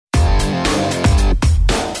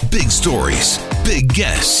stories, big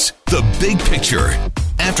guests, the big picture.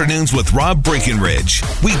 Afternoons with Rob Breckenridge.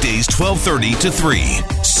 Weekdays 1230 to 3,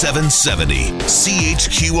 770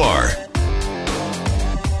 CHQR.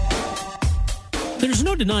 There's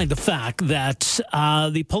no denying the fact that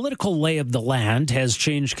the political lay of the land has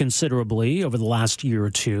changed considerably over the last year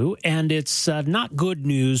or two, and it's not good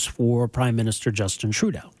news for Prime Minister Justin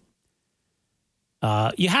Trudeau.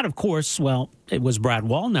 You had, of course, it was Brad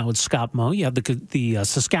Wall, now it's Scott Moe. You have the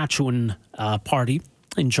Saskatchewan party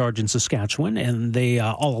in charge in Saskatchewan, and they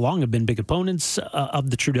all along have been big opponents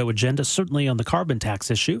of the Trudeau agenda, certainly on the carbon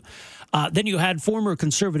tax issue. Then you had former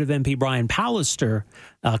Conservative MP Brian Pallister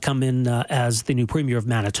come in as the new Premier of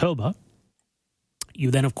Manitoba.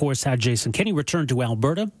 You then, of course, had Jason Kenney return to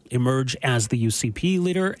Alberta, emerge as the UCP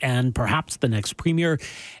leader and perhaps the next Premier.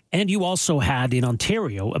 And you also had in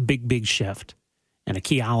Ontario a big shift. And a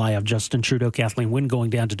key ally of Justin Trudeau, Kathleen Wynne,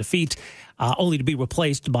 going down to defeat, only to be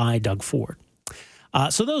replaced by Doug Ford.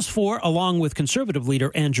 So those four, along with Conservative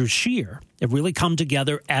leader Andrew Scheer, have really come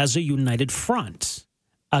together as a united front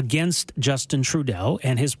against Justin Trudeau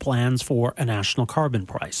and his plans for a national carbon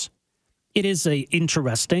price. It is an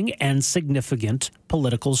interesting and significant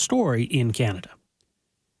political story in Canada.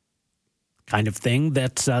 Kind of thing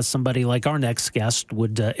that somebody like our next guest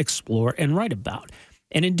would explore and write about.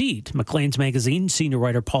 And indeed, Maclean's Magazine senior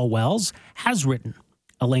writer Paul Wells has written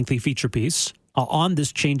a lengthy feature piece on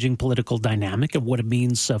this changing political dynamic and what it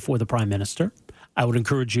means for the Prime Minister. I would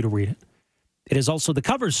encourage you to read it. It is also the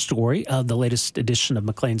cover story of the latest edition of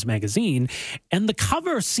Maclean's Magazine, and the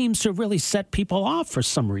cover seems to really set people off for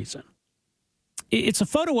some reason. It's a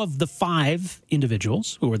photo of the 5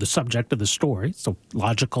 individuals who are the subject of the story, so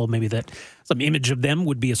logical maybe that some image of them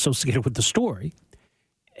would be associated with the story.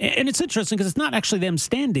 And it's interesting because it's not actually them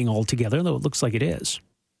standing all together, though it looks like it is.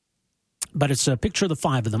 But it's a picture of the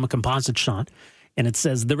 5 of them, a composite shot, and it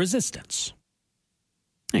says The Resistance.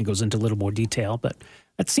 And it goes into a little more detail, but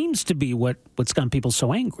that seems to be what's gotten people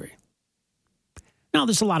so angry. Now,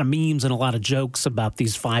 there's a lot of memes and a lot of jokes about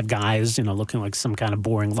these 5 guys, looking like some kind of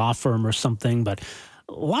boring law firm or something, but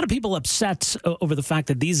a lot of people upset over the fact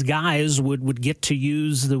that these guys would get to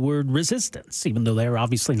use the word resistance, even though they're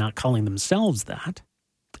obviously not calling themselves that.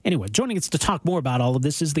 Anyway, joining us to talk more about all of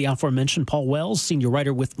this is the aforementioned Paul Wells, senior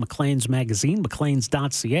writer with Maclean's Magazine,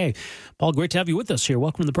 macleans.ca. Paul, great to have you with us here.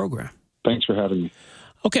 Welcome to the program. Thanks for having me.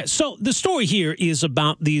 Okay, so the story here is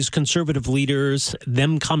about these Conservative leaders,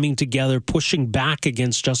 them coming together, pushing back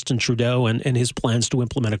against Justin Trudeau and his plans to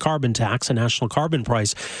implement a carbon tax, a national carbon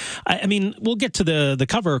price. I mean, we'll get to the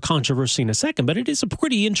cover controversy in a second, but it is a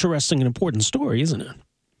pretty interesting and important story, isn't it?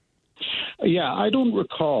 Yeah, I don't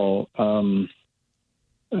recall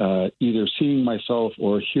either seeing myself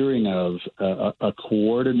or hearing of a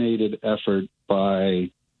coordinated effort by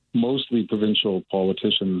mostly provincial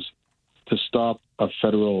politicians to stop a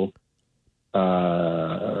federal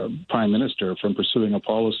prime minister from pursuing a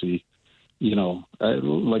policy.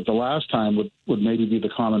 Like the last time would maybe be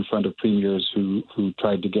the Common Front of Premiers who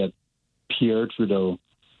tried to get Pierre Trudeau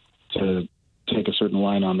to take a certain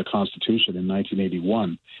line on the Constitution in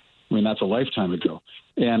 1981. I mean, that's a lifetime ago.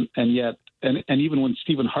 And yet, even when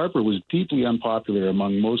Stephen Harper was deeply unpopular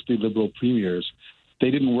among mostly Liberal premiers, they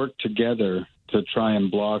didn't work together to try and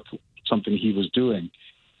block something he was doing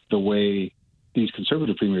the way these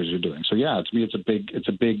Conservative premiers are doing. So, yeah, to me, it's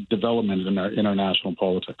a big development in our national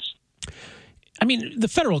politics. I mean, the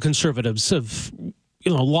federal Conservatives have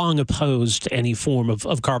long opposed any form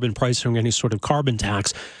of carbon pricing or any sort of carbon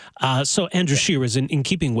tax. So Andrew Scheer is in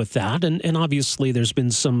keeping with that. And obviously there's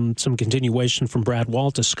been some continuation from Brad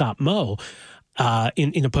Wall to Scott Moe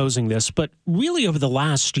in opposing this. But really over the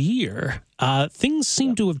last year, things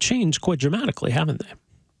seem to have changed quite dramatically, haven't they?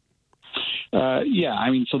 I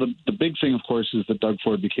mean, so the big thing, of course, is that Doug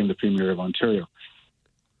Ford became the Premier of Ontario.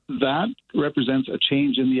 That represents a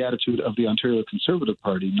change in the attitude of the Ontario Conservative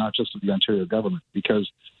Party, not just of the Ontario government,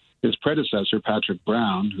 because his predecessor, Patrick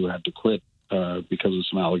Brown, who had to quit because of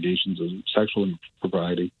some allegations of sexual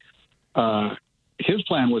impropriety, his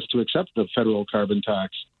plan was to accept the federal carbon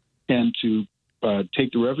tax and to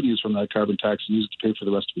take the revenues from that carbon tax and use it to pay for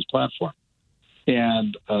the rest of his platform.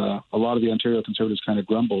 And a lot of the Ontario Conservatives kind of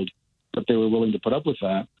grumbled that they were willing to put up with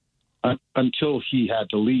that until he had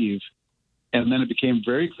to leave. And then it became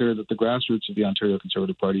very clear that the grassroots of the Ontario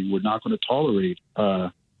Conservative Party were not going to tolerate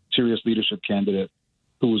a serious leadership candidate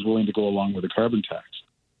who was willing to go along with a carbon tax.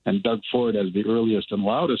 And Doug Ford, as the earliest and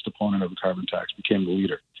loudest opponent of the carbon tax, became the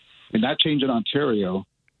leader. And that change in Ontario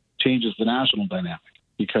changes the national dynamic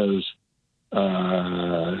because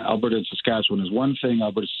Alberta and Saskatchewan is one thing,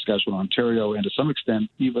 Alberta, Saskatchewan, Ontario, and to some extent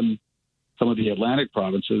even some of the Atlantic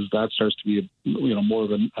provinces, that starts to be, more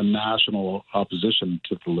of a national opposition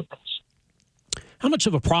to the Liberals. How much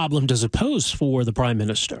of a problem does it pose for the Prime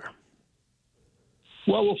Minister?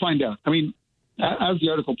 Well, we'll find out. I mean, as the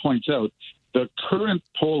article points out, the current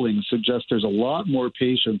polling suggests there's a lot more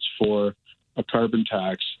patience for a carbon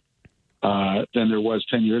tax than there was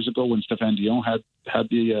 10 years ago when Stéphane Dion had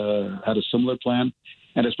a similar plan,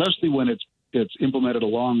 and especially when it's implemented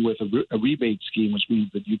along with a rebate scheme, which means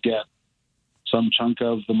that you get some chunk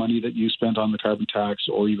of the money that you spent on the carbon tax,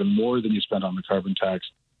 or even more than you spent on the carbon tax,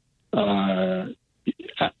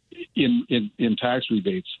 in tax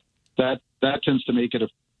rebates. That tends to make it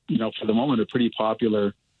for the moment, a pretty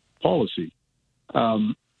popular policy.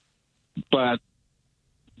 But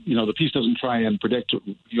the piece doesn't try and predict,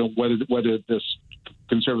 whether this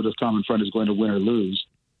Conservative Common Front is going to win or lose.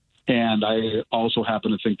 And I also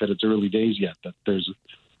happen to think that it's early days yet, that there's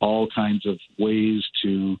all kinds of ways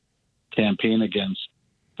to campaign against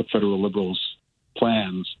the federal Liberals'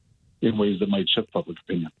 plans in ways that might shift public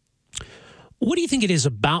opinion. What do you think it is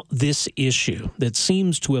about this issue that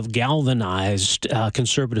seems to have galvanized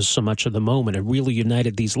Conservatives so much of the moment and really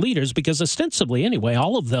united these leaders? Because ostensibly, anyway,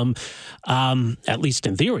 all of them, at least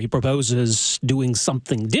in theory, proposes doing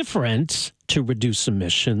something different to reduce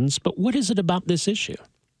emissions. But what is it about this issue?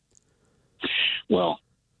 Well,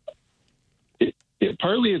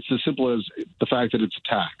 partly it's as simple as the fact that it's a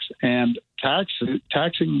tax. And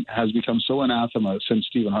taxing has become so anathema since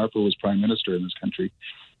Stephen Harper was Prime Minister in this country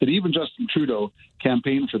that even Justin Trudeau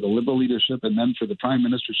campaigned for the Liberal leadership and then for the Prime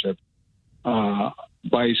Ministership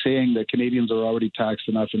by saying that Canadians are already taxed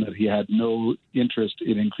enough and that he had no interest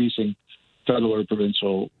in increasing federal or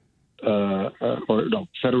provincial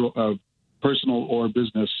federal personal or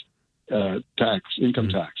business income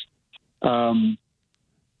tax.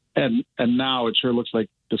 And now it sure looks like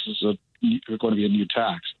this is going to be a new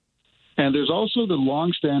tax. And there's also the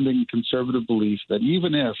longstanding Conservative belief that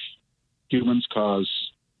even if humans cause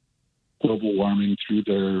global warming through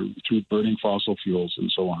burning fossil fuels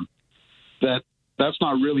and so on, that's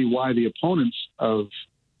not really why the opponents of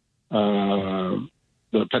the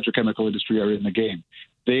petrochemical industry are in the game.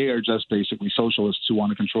 They are just basically socialists who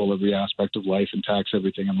want to control every aspect of life and tax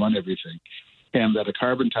everything and run everything, and that a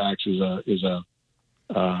carbon tax is a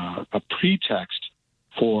pretext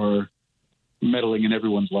for meddling in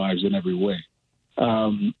everyone's lives in every way.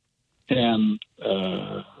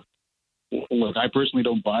 Look, I personally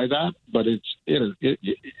don't buy that, but it's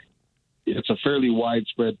a fairly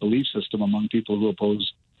widespread belief system among people who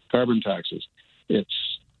oppose carbon taxes. It's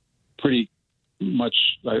pretty much,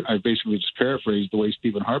 I basically just paraphrased the way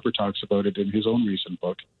Stephen Harper talks about it in his own recent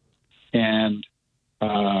book. And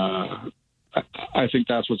I think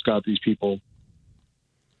that's what's got these people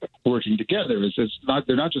working together.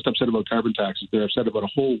 They're not just upset about carbon taxes, they're upset about a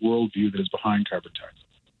whole worldview that is behind carbon taxes.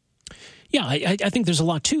 Yeah, I think there's a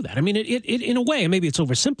lot to that. I mean, it in a way, maybe it's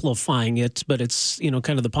oversimplifying it, but it's,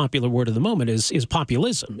 kind of the popular word of the moment is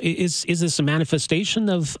populism. Is this a manifestation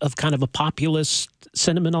of kind of a populist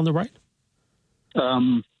sentiment on the right?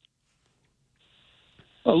 A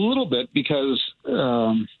little bit, because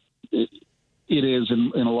it is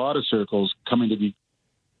in a lot of circles coming to be,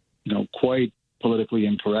 quite politically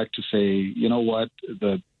incorrect to say, you know what,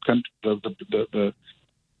 the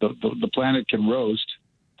planet can roast.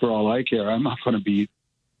 For all I care, I'm not going to be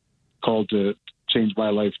called to change my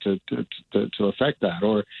life to affect that.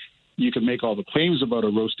 Or you can make all the claims about a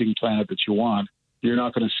roasting planet that you want. You're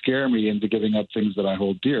not going to scare me into giving up things that I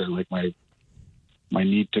hold dear, like my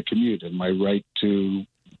need to commute and my right to,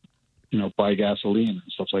 buy gasoline and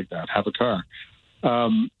stuff like that, have a car.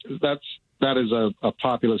 That is a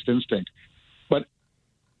populist instinct. But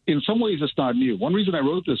in some ways, it's not new. One reason I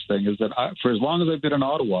wrote this thing is that for as long as I've been in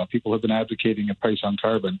Ottawa, people have been advocating a price on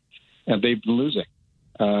carbon, and they've been losing.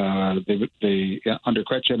 They under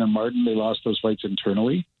Chrétien and Martin, they lost those fights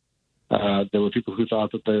internally. There were people who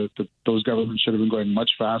thought that those governments should have been going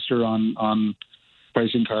much faster on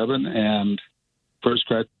pricing carbon, and first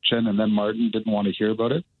Chrétien and then Martin didn't want to hear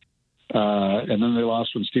about it. And then they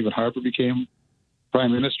lost when Stephen Harper became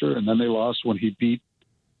Prime Minister, and then they lost when he beat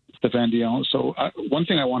Stéphane Dion. So one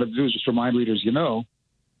thing I wanted to do is just remind readers,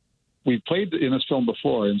 we've played in this film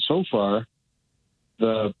before, and so far,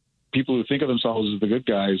 the people who think of themselves as the good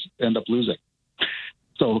guys end up losing.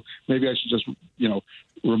 So maybe I should just,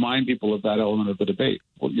 remind people of that element of the debate.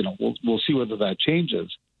 Well, we'll see whether that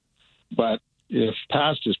changes. But if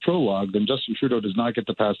past is prologue, then Justin Trudeau does not get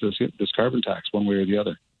to pass this carbon tax one way or the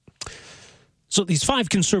other. So these 5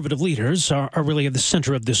 conservative leaders are really at the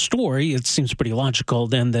center of this story. It seems pretty logical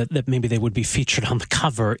then that maybe they would be featured on the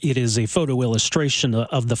cover. It is a photo illustration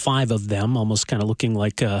of the 5 of them, almost kind of looking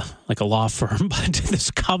like a law firm. But this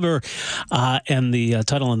cover and the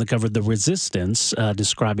title on the cover, The Resistance,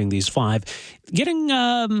 describing these 5, getting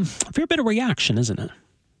a fair bit of reaction, isn't it?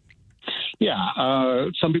 Yeah.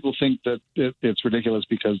 Some people think that it's ridiculous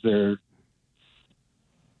because they're,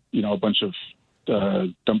 a bunch of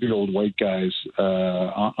dumpy old white guys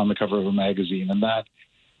on the cover of a magazine, and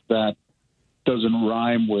that doesn't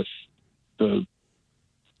rhyme with the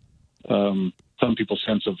some people's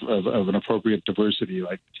sense of an appropriate diversity.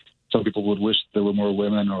 Like some people would wish there were more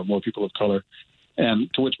women or more people of color,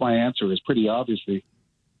 and to which my answer is pretty obviously,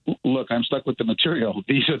 look, I'm stuck with the material.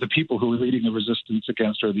 These are the people who are leading the resistance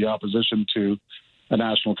against or the opposition to a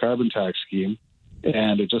national carbon tax scheme,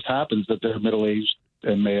 and it just happens that they're middle-aged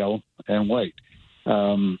and male and white.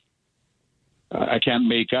 I can't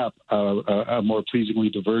make up a more pleasingly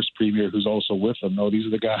diverse premier who's also with them. No, these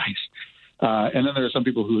are the guys. And then there are some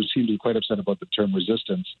people who seem to be quite upset about the term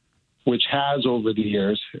resistance, which has over the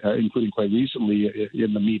years, including quite recently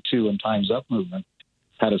in the Me Too and Time's Up movement,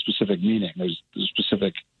 had a specific meaning. There's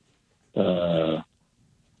specific,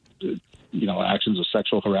 actions of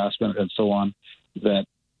sexual harassment and so on that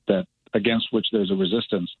against which there's a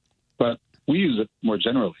resistance. But we use it more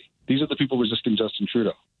generally. These are the people resisting Justin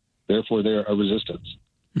Trudeau. Therefore, they're a resistance.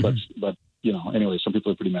 Mm-hmm. But anyway, some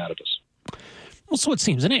people are pretty mad at us. Well, so it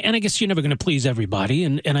seems. And I guess you're never going to please everybody.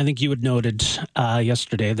 And I think you had noted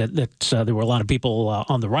yesterday that there were a lot of people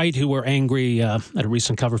on the right who were angry at a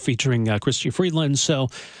recent cover featuring Chrystia Freeland. So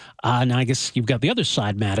now I guess you've got the other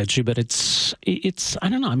side mad at you. But it's I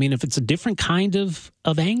don't know. I mean, if it's a different kind of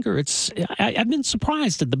anger, I've been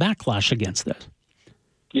surprised at the backlash against that.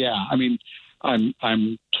 Yeah, I mean, I'm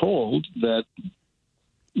told that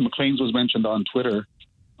Maclean's was mentioned on Twitter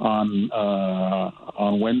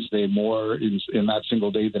on Wednesday more in that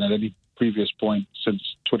single day than at any previous point since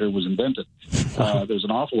Twitter was invented. There's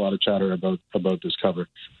an awful lot of chatter about this cover.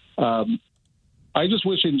 I just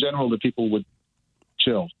wish in general that people would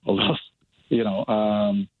chill a little.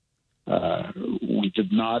 We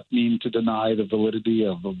did not mean to deny the validity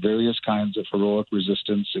of various kinds of heroic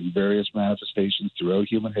resistance in various manifestations throughout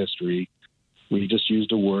human history. We just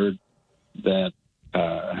used a word that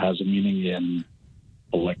has a meaning in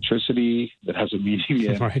electricity, that has a meaning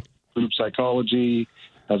in group psychology,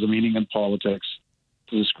 has a meaning in politics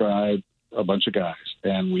to describe a bunch of guys.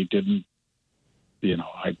 And we didn't,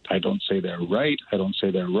 I don't say they're right. I don't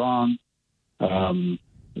say they're wrong.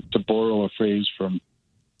 To borrow a phrase from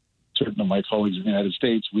certain of my colleagues in the United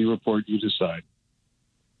States, we report, you decide.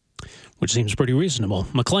 Which seems pretty reasonable.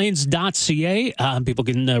 Macleans.ca. People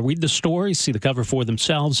can read the story, see the cover for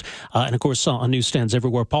themselves, and, of course, on newsstands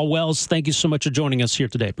everywhere. Paul Wells, thank you so much for joining us here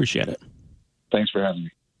today. Appreciate it. Thanks for having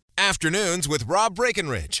me. Afternoons with Rob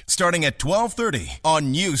Breckenridge, starting at 12:30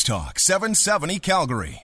 on News Talk 770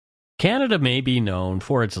 Calgary. Canada may be known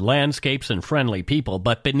for its landscapes and friendly people,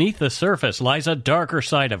 but beneath the surface lies a darker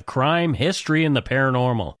side of crime, history, and the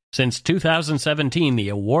paranormal. Since 2017, the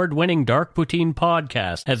award-winning Dark Poutine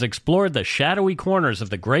podcast has explored the shadowy corners of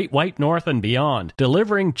the Great White North and beyond,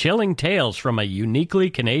 delivering chilling tales from a uniquely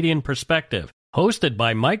Canadian perspective. Hosted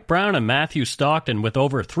by Mike Brown and Matthew Stockton with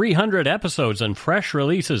over 300 episodes and fresh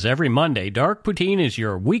releases every Monday, Dark Poutine is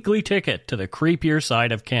your weekly ticket to the creepier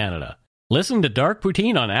side of Canada. Listen to Dark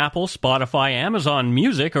Poutine on Apple, Spotify, Amazon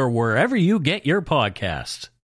Music, or wherever you get your podcasts.